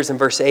unbelievers in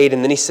verse 8,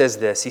 and then he says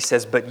this. He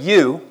says, "But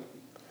you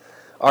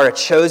are a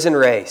chosen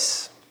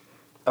race,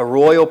 a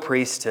royal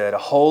priesthood, a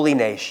holy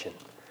nation,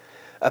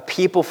 a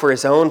people for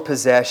his own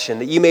possession,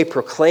 that you may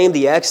proclaim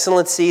the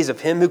excellencies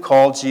of him who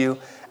called you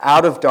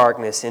out of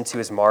darkness into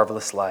his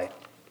marvelous light.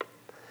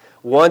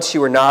 Once you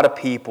were not a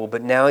people,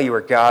 but now you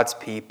are God's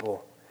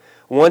people.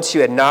 Once you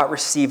had not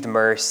received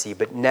mercy,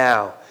 but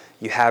now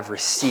you have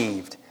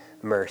received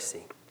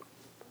mercy."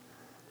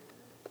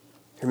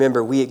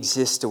 Remember, we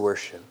exist to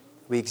worship.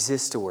 We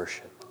exist to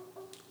worship.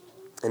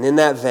 And in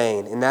that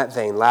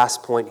vein,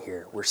 last point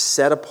here, we're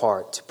set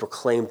apart to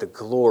proclaim the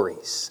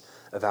glories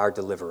of our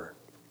deliverer.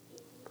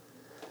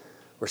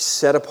 We're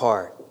set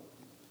apart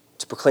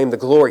to proclaim the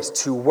glories,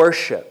 to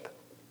worship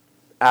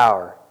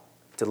our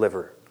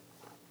deliverer.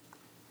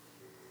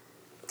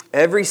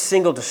 Every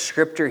single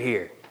descriptor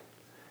here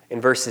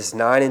in verses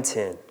 9 and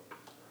 10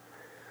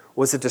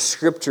 was a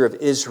descriptor of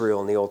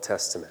Israel in the Old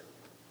Testament.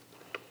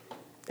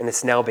 And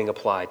it's now being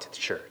applied to the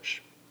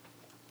church.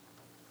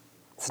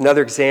 It's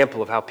another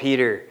example of how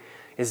Peter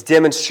is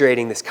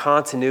demonstrating this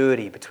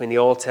continuity between the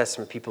Old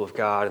Testament people of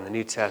God and the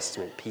New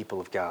Testament people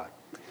of God.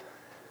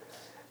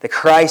 That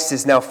Christ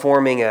is now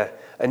forming a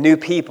new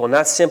people,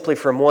 not simply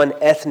from one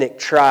ethnic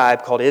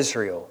tribe called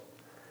Israel,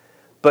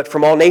 but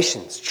from all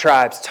nations,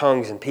 tribes,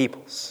 tongues, and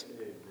peoples.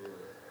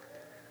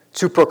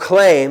 To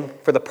proclaim,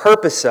 for the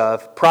purpose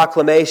of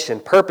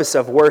proclamation, purpose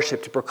of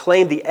worship, to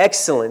proclaim the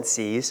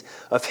excellencies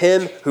of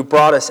him who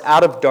brought us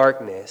out of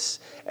darkness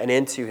and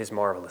into his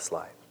marvelous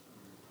light.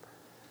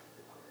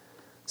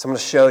 So I'm going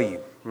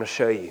to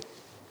show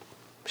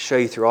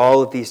you through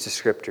all of these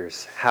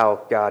descriptors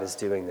how God is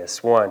doing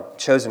this. 1,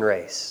 chosen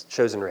race,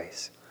 chosen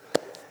race.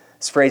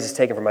 This phrase is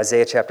taken from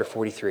Isaiah chapter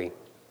 43,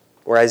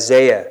 where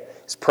Isaiah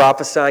is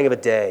prophesying of a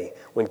day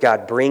when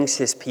God brings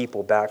his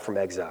people back from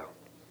exile.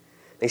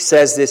 He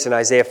says this in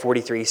Isaiah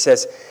 43. He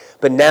says,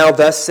 "But now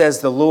thus says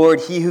the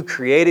Lord, he who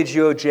created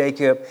you, O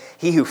Jacob,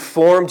 he who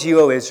formed you,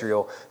 O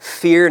Israel,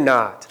 fear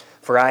not,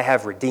 for I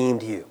have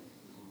redeemed you.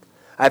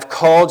 I have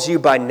called you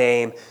by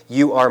name,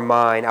 you are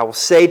mine. I will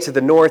say to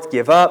the north,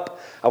 give up.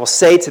 I will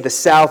say to the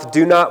south,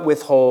 do not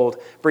withhold.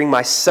 Bring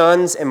my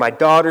sons and my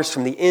daughters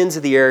from the ends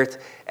of the earth,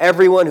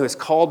 everyone who is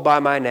called by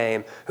my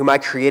name, whom I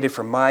created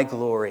for my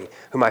glory,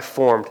 whom I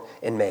formed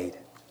and made."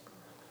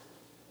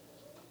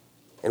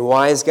 And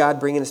why is God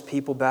bringing his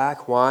people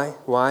back? Why?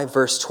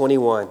 Verse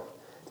 21,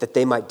 that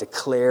they might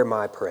declare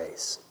my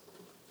praise.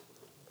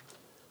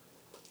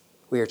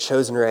 We are a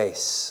chosen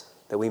race,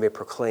 that we may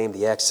proclaim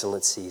the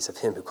excellencies of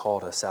him who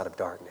called us out of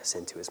darkness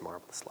into his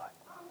marvelous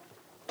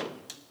light.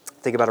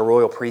 Think about a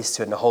royal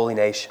priesthood and a holy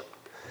nation.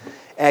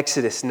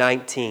 Exodus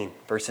 19,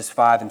 verses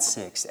 5 and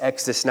 6.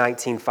 Exodus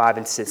 19, 5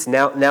 and 6.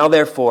 Now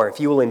therefore, if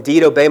you will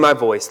indeed obey my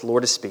voice, the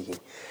Lord is speaking,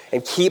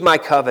 and keep my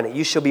covenant,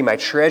 you shall be my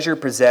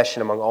treasured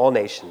possession among all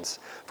nations,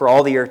 for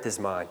all the earth is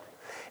mine.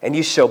 And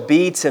you shall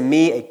be to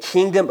me a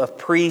kingdom of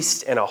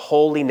priests and a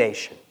holy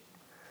nation.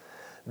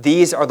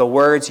 These are the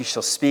words you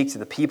shall speak to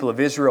the people of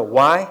Israel.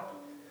 Why?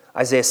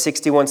 Isaiah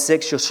 61,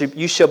 6,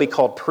 you shall be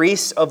called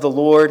priests of the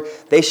Lord.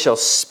 They shall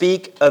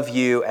speak of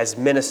you as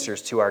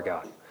ministers to our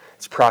God.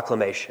 It's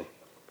proclamation.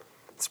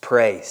 It's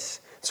praise.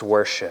 It's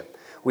worship.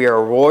 We are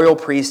a royal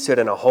priesthood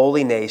and a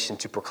holy nation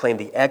to proclaim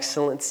the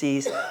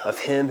excellencies of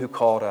him who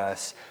called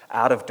us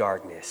out of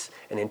darkness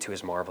and into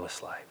his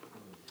marvelous light.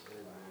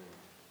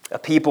 A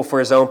people for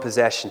his own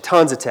possession.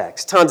 Tons of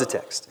text.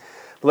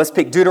 But let's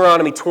pick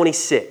Deuteronomy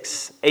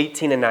 26,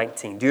 18 and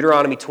 19.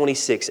 Deuteronomy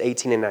 26,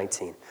 18 and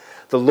 19.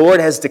 The Lord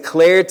has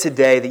declared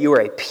today that you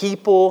are a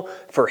people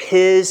for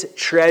his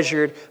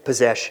treasured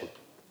possession,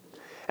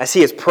 as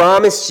he has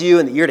promised you,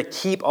 and that you're to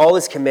keep all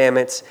his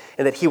commandments,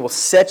 and that he will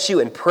set you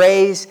in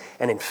praise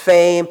and in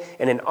fame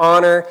and in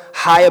honor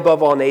high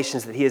above all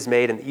nations that he has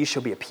made, and that you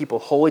shall be a people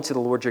holy to the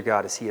Lord your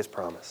God as he has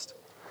promised.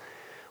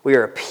 We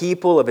are a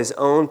people of his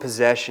own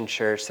possession,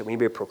 church, that we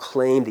may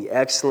proclaim the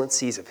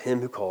excellencies of him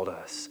who called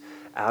us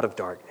out of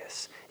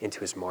darkness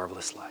into his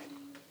marvelous light.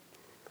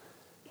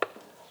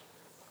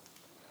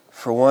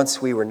 For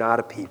once we were not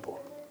a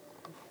people,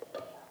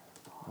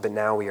 but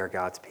now we are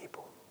God's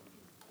people.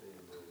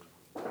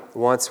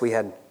 Once we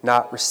had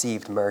not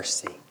received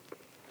mercy,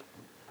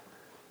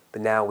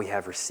 but now we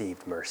have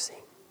received mercy.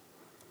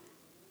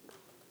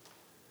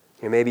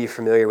 Maybe you're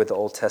familiar with the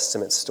Old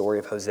Testament story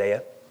of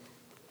Hosea.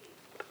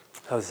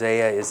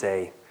 Hosea is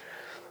a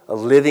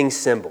living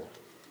symbol,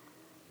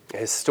 a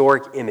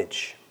historic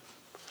image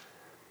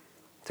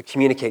to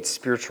communicate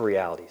spiritual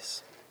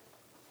realities.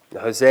 Now,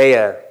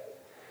 Hosea,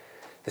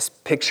 this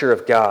picture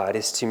of God,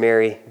 is to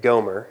marry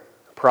Gomer,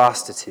 a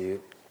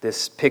prostitute,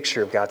 this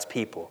picture of God's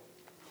people.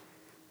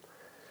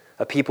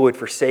 A people who had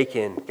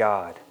forsaken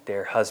God,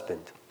 their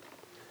husband,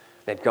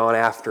 and had gone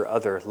after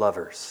other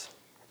lovers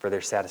for their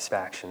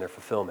satisfaction, their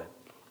fulfillment.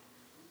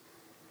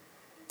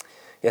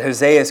 Yet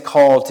Hosea is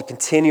called to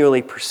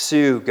continually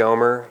pursue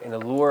Gomer and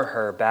allure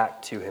her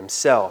back to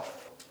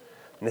himself.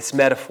 And this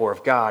metaphor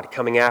of God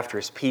coming after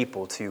his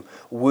people to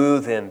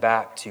woo them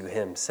back to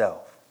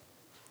himself.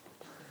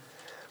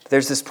 But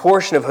there's this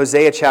portion of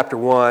Hosea chapter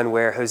 1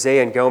 where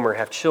Hosea and Gomer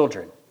have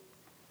children.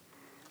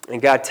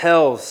 And God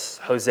tells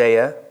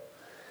Hosea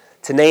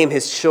to name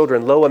his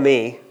children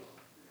Lo-Ami,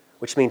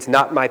 which means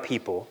not my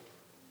people,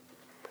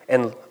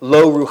 and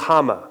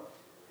Lo-Ruhama,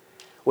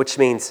 which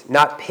means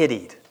not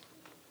pitied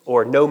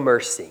or no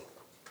mercy.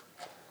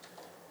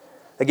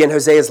 Again,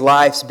 Hosea's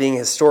life being a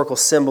historical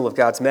symbol of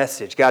God's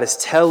message. God is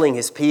telling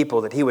his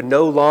people that he would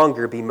no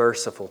longer be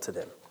merciful to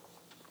them.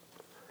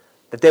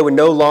 That they would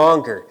no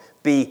longer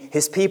be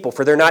his people,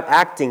 for they're not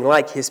acting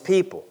like his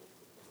people.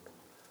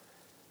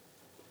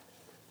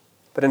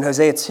 But in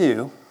Hosea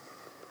 2,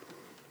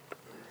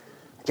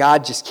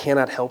 God just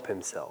cannot help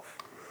himself.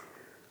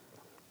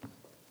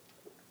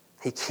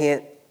 He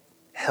can't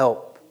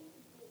help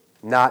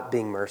not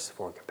being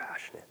merciful and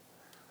compassionate.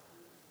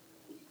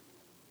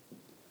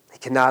 He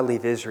cannot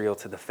leave Israel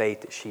to the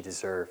fate that she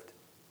deserved.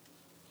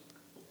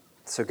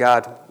 So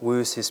God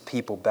woos his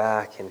people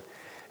back, and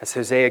as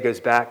Hosea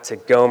goes back to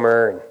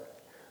Gomer,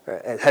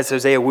 as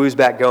Hosea woos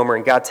back Gomer,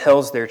 and God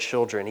tells their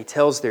children, he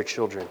tells their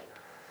children,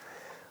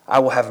 I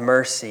will have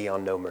mercy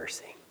on no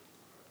mercy.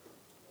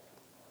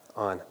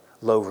 On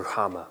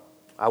Lo-Ruhama,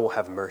 I will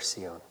have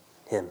mercy on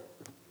him.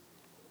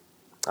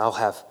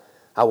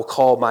 I will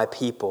call my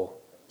people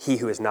he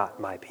who is not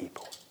my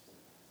people.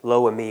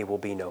 Lo-Ami will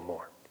be no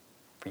more,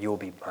 for you will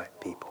be my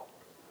people.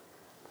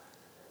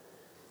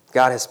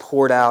 God has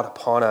poured out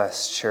upon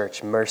us,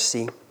 church,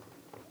 mercy.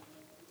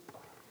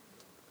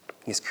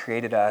 He's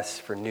created us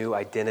for new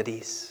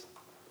identities,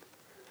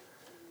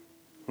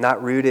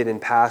 not rooted in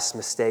past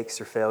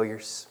mistakes or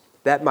failures.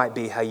 That might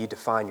be how you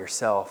define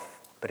yourself,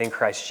 but in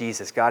Christ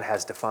Jesus, God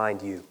has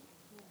defined you.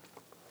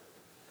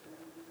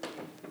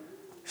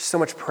 There's so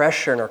much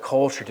pressure in our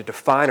culture to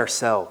define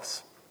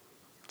ourselves,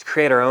 to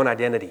create our own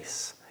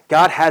identities.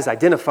 God has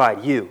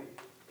identified you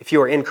if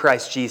you are in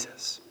Christ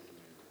Jesus.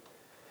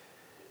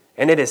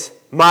 And it is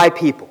my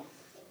people.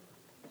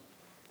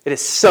 It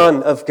is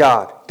son of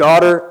God,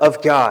 daughter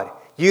of God.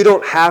 You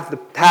don't have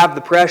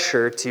the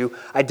pressure to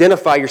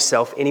identify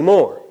yourself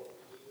anymore.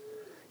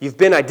 You've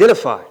been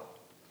identified.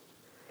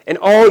 And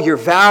all your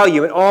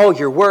value and all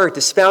your worth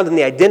is found in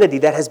the identity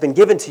that has been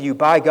given to you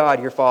by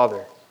God, your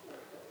Father.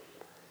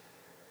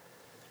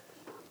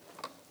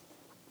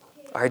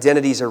 Our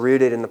identities are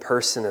rooted in the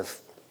person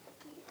of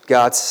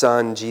God's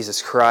Son,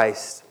 Jesus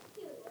Christ.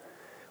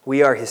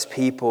 We are his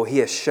people. He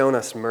has shown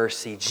us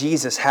mercy.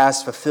 Jesus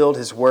has fulfilled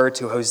his word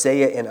to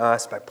Hosea in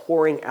us by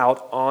pouring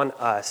out on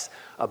us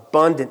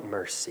abundant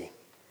mercy,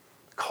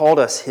 called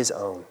us his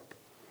own.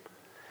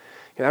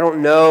 I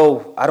don't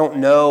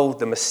know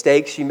the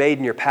mistakes you made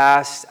in your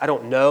past. I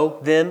don't know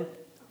them.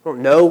 I don't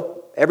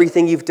know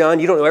everything you've done.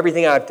 You don't know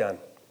everything I've done.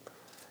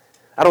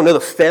 I don't know the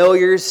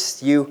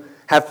failures you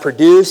have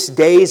produced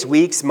days,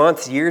 weeks,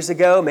 months, years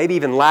ago, maybe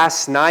even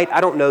last night.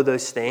 I don't know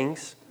those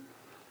things.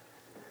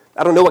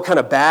 I don't know what kind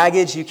of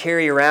baggage you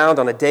carry around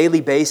on a daily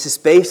basis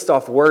based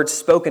off words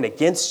spoken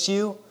against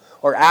you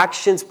or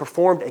actions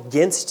performed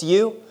against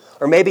you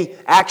or maybe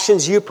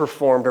actions you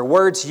performed or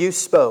words you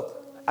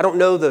spoke. I don't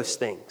know those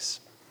things.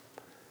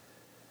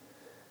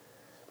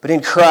 But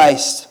in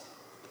Christ,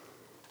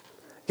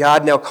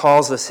 God now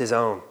calls us his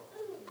own.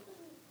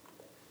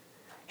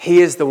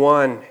 He is the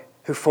one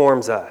who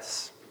forms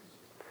us.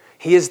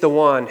 He is the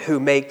one who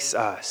makes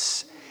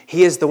us.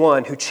 He is the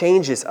one who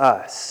changes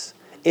us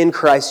in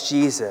Christ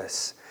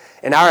Jesus.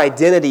 And our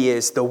identity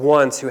is the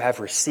ones who have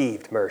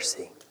received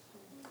mercy.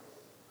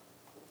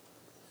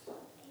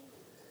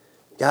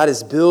 God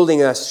is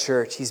building us,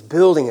 church. He's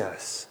building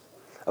us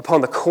upon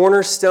the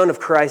cornerstone of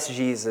Christ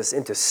Jesus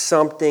into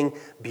something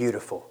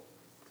beautiful,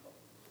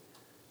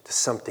 to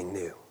something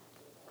new.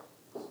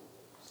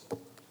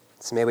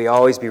 So may we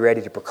always be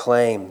ready to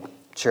proclaim,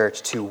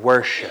 church, to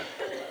worship,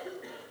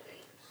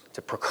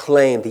 to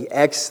proclaim the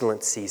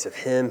excellencies of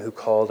him who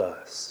called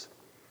us,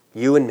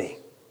 you and me,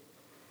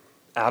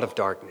 out of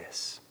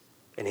darkness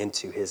and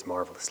into his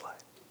marvelous light.